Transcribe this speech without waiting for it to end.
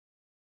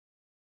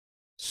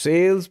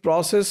Sales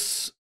process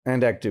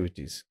and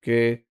activities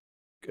के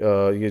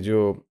ये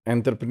जो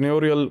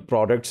एंटरप्रेन्योरियल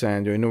प्रोडक्ट्स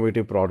हैं, जो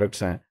इनोवेटिव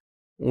प्रोडक्ट्स हैं,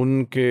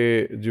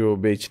 उनके जो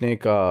बेचने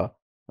का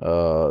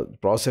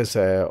प्रोसेस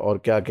है और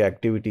क्या क्या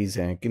एक्टिविटीज़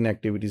हैं, किन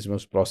एक्टिविटीज़ में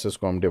उस प्रोसेस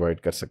को हम डिवाइड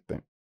कर सकते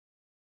हैं.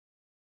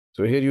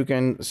 So here you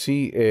can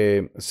see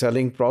a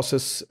selling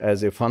process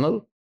as a funnel.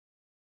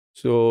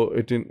 So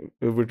it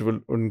will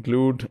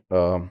include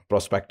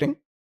prospecting,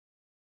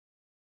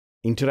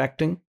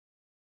 interacting,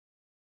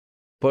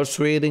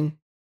 persuading,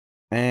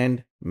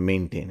 and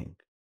maintaining.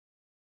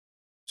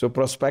 So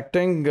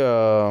prospecting,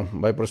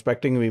 by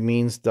prospecting we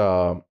means the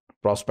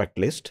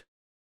prospect list,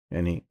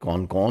 यानी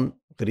कौन कौन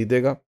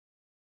खरीदेगा,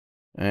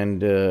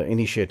 and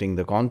initiating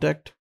the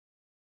contact,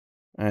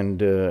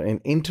 and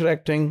in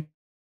interacting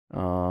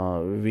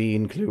we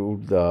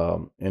include the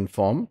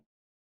inform,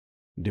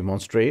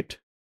 demonstrate,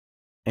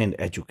 and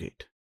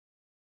educate.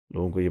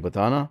 लोगों को ये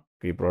बताना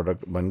कि ये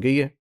प्रोडक्ट बन गई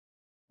है,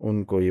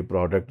 उनको ये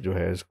प्रोडक्ट जो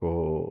है इसको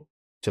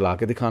चला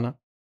के दिखाना,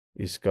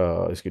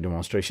 इसकी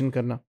डेमोन्स्ट्रेशन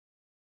करना,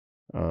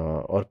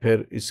 और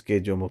फिर इसके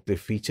जो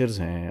मुख्तलिफ फीचर्स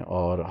हैं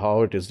और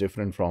how it is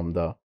different from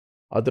the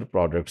other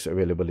products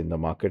available in the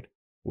market,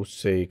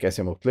 उससे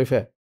कैसे मुख्तलिफ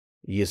है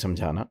ये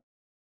समझाना.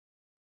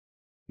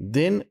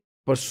 Then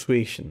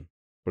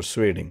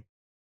persuading,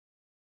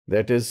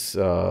 that is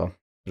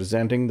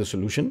presenting the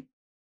solution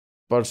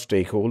per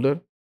stakeholder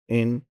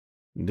in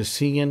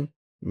decision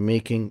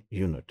making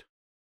unit.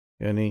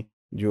 यानी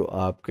जो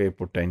आपके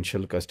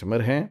पोटेंशियल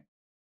कस्टमर हैं,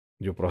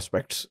 जो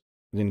प्रोस्पेक्ट्स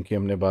जिनकी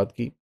हमने बात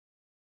की,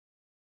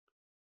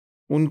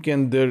 उनके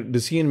अंदर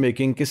डिसीजन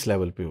मेकिंग किस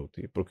लेवल पे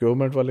होती है.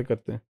 प्रोक्योरमेंट वाले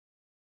करते हैं,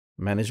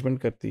 मैनेजमेंट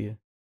करती है,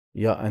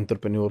 या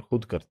एंटरप्रेन्योर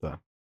खुद करता है,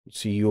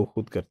 सीईओ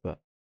खुद करता है.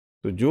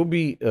 तो जो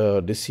भी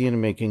डिसीजन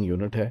मेकिंग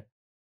यूनिट है,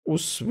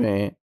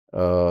 उसमें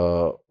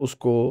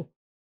उसको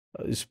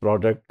इस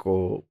प्रोडक्ट को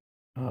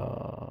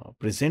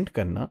प्रेजेंट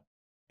करना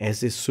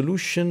as a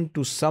solution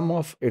to some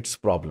of its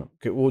problem.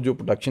 कि वो जो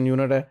प्रोडक्शन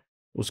यूनिट है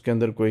उसके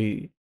अंदर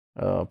कोई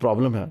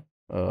प्रॉब्लम है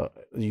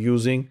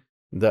यूजिंग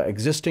द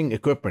एग्जिस्टिंग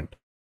इक्विपमेंट,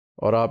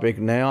 और आप एक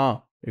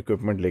नया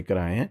इक्विपमेंट लेकर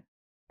आए हैं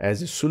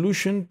as a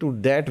solution to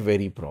that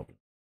very problem.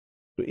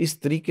 तो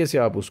इस तरीके से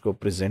आप उसको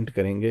प्रेजेंट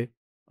करेंगे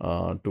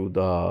to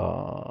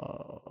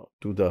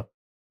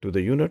the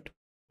unit,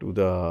 to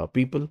the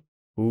people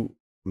who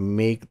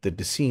make the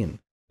decision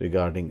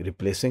regarding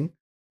replacing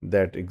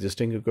that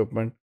existing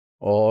equipment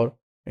or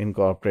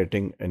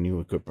incorporating a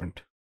new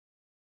equipment.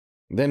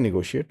 Then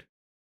negotiate.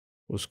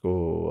 उसको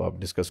आप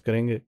डिस्कस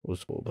करेंगे,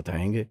 उसको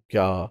बताएंगे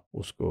क्या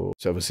उसको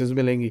सर्विसेज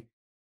मिलेंगी,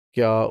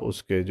 क्या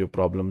उसके जो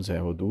प्रॉब्लम्स हैं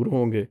वो दूर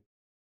होंगे,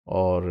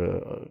 और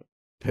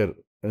फिर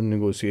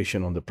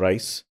negotiation on the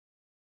price,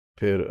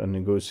 फिर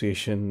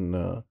negotiation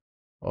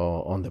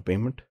on the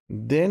payment.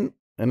 Then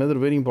another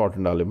very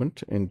important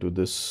element into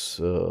this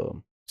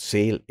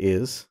sale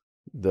is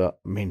the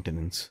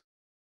maintenance.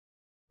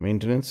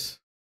 Maintenance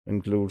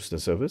includes the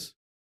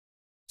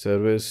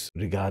service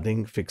regarding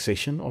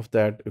fixation of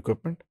that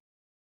equipment,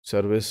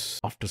 service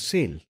after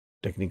sale.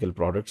 Technical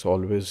products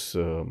always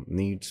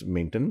needs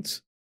maintenance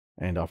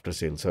and after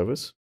sale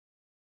service.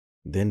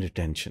 Then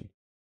retention,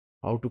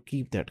 how to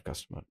keep that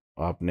customer.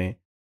 आपने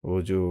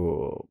वो जो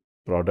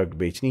product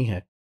बेचनी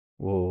है,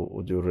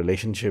 वो जो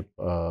relationship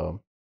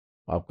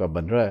आपका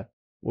बन रहा है,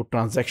 वो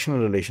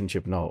ट्रांजैक्शनल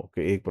रिलेशनशिप ना हो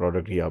कि एक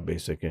प्रोडक्ट ही आप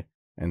बेच सकें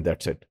एंड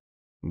दैट्स इट,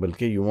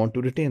 बल्कि you want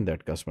to retain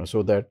that customer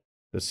so that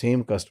the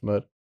same customer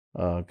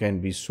can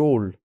be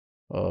sold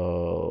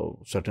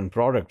certain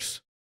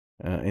products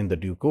in the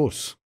due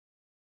course.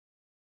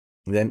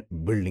 Then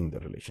building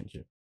the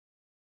relationship,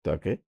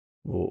 ताकि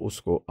वो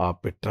उसको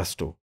आप पे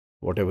ट्रस्ट हो.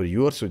 What ever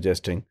you are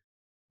suggesting,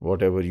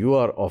 what ever you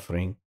are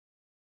offering,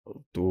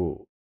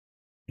 तो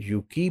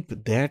you keep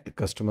that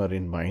customer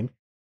in mind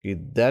कि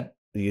that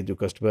ये जो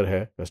कस्टमर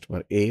है,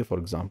 customer A for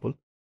example,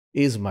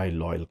 is my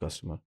loyal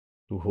customer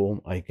to home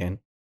I can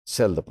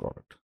sell the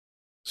product.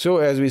 So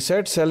as we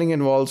said, selling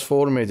involves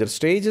 4 major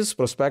stages: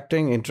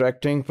 prospecting,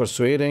 interacting,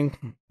 persuading,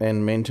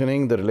 and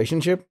maintaining the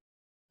relationship.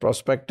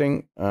 Prospecting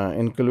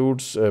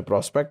includes a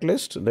prospect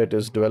list, that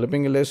is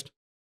developing a list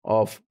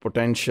of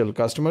potential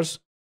customers,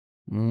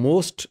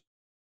 most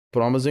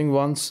promising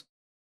ones,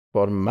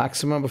 for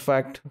maximum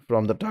effect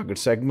from the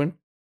target segment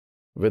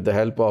with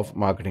the help of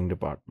marketing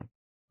department.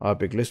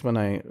 आप एक list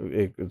बनाएं,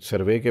 एक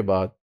सर्वे के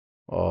बाद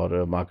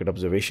और market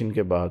observation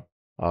के बाद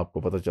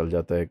आपको पता चल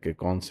जाता है कि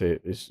कौन से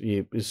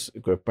इस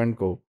इक्विपमेंट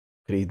को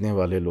ख़रीदने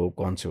वाले लोग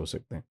कौन से हो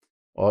सकते हैं,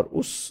 और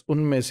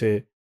उनमें से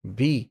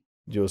भी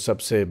जो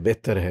सबसे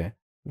बेहतर है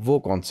वो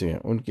कौन से हैं,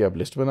 उनकी आप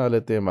लिस्ट बना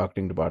लेते हैं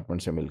मार्केटिंग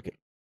डिपार्टमेंट से मिलके.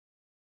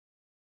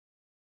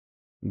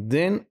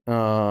 Then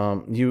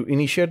you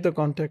initiate the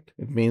contact.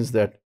 It means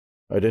that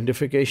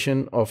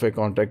identification of A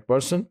contact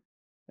person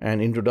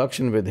and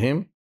introduction with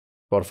him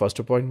for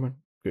first appointment.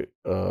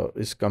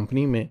 इस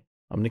कंपनी में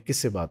हमने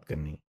किससे बात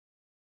करनी है.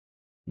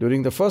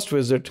 During the first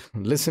visit,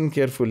 listen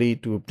carefully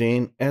to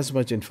obtain as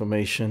much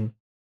information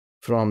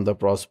from the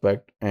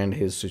prospect and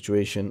his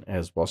situation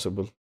as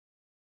possible.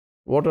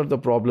 What are the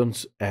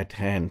problems at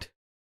hand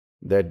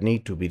that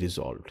need to be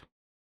resolved?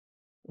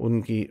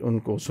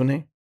 उनको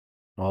सुने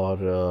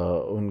और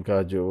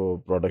उनका जो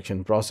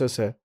प्रोडक्शन प्रोसेस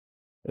है,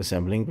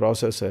 assembling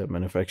process है,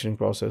 manufacturing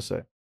process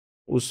है,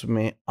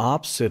 उसमें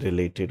आपसे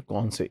रिलेटेड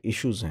कौन से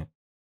इश्यूज हैं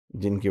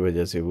जिनकी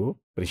वजह से वो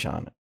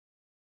परेशान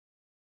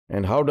है।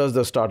 And how does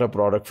the startup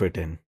product fit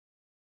in.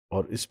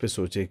 और इस पे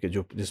सोचे कि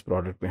जो जिस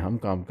प्रोडक्ट पे हम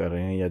काम कर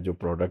रहे हैं या जो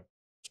प्रोडक्ट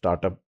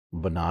स्टार्टअप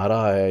बना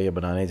रहा है या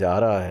बनाने जा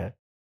रहा है,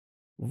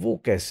 वो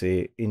कैसे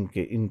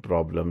इनके इन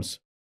प्रॉब्लम्स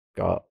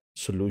का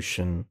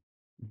सॉल्यूशन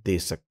दे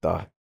सकता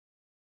है।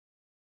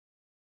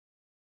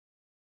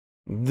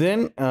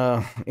 Then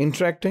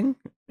interacting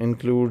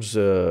includes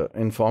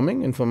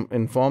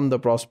inform the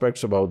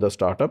prospects about the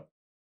startup,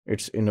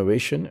 its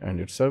innovation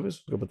and its service।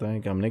 उसको बताएं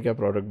कि हमने क्या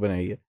प्रोडक्ट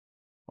बनाई है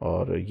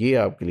और ये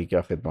आपके लिए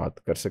क्या खिदमत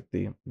कर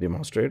सकती है।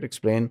 Demonstrate,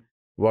 explain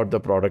what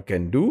the product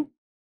can do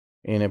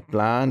in a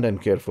planned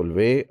and careful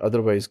way,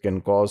 otherwise can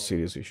cause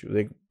serious issues।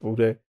 एक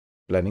पूरे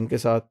प्लानिंग के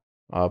साथ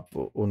आप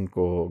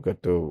उनको, अगर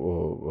तो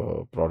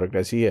वो प्रोडक्ट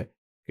ऐसी है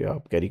कि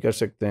आप कैरी कर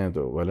सकते हैं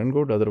तो वेल एंड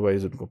गुड,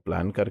 अदरवाइज उनको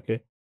प्लान करके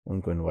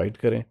उनको इनवाइट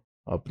करें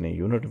अपने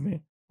यूनिट में,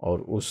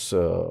 और उस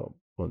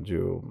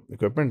जो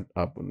इक्विपमेंट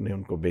आपने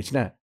उनको बेचना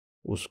है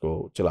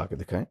उसको चला के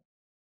दिखाएं।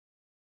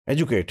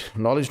 Educate,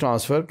 knowledge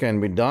transfer can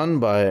be done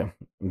by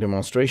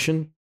demonstration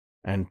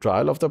and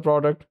trial of the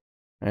product,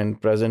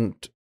 and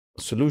present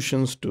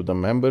solutions to the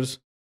members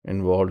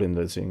involved in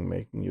the decision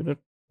making unit।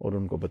 और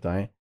उनको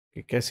बताएं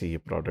कि कैसे ये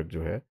प्रोडक्ट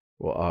जो है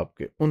वो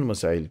आपके उन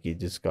मसाइल की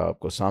जिसका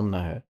आपको सामना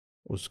है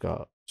उसका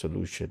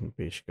सलूशन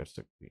पेश कर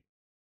सकती है।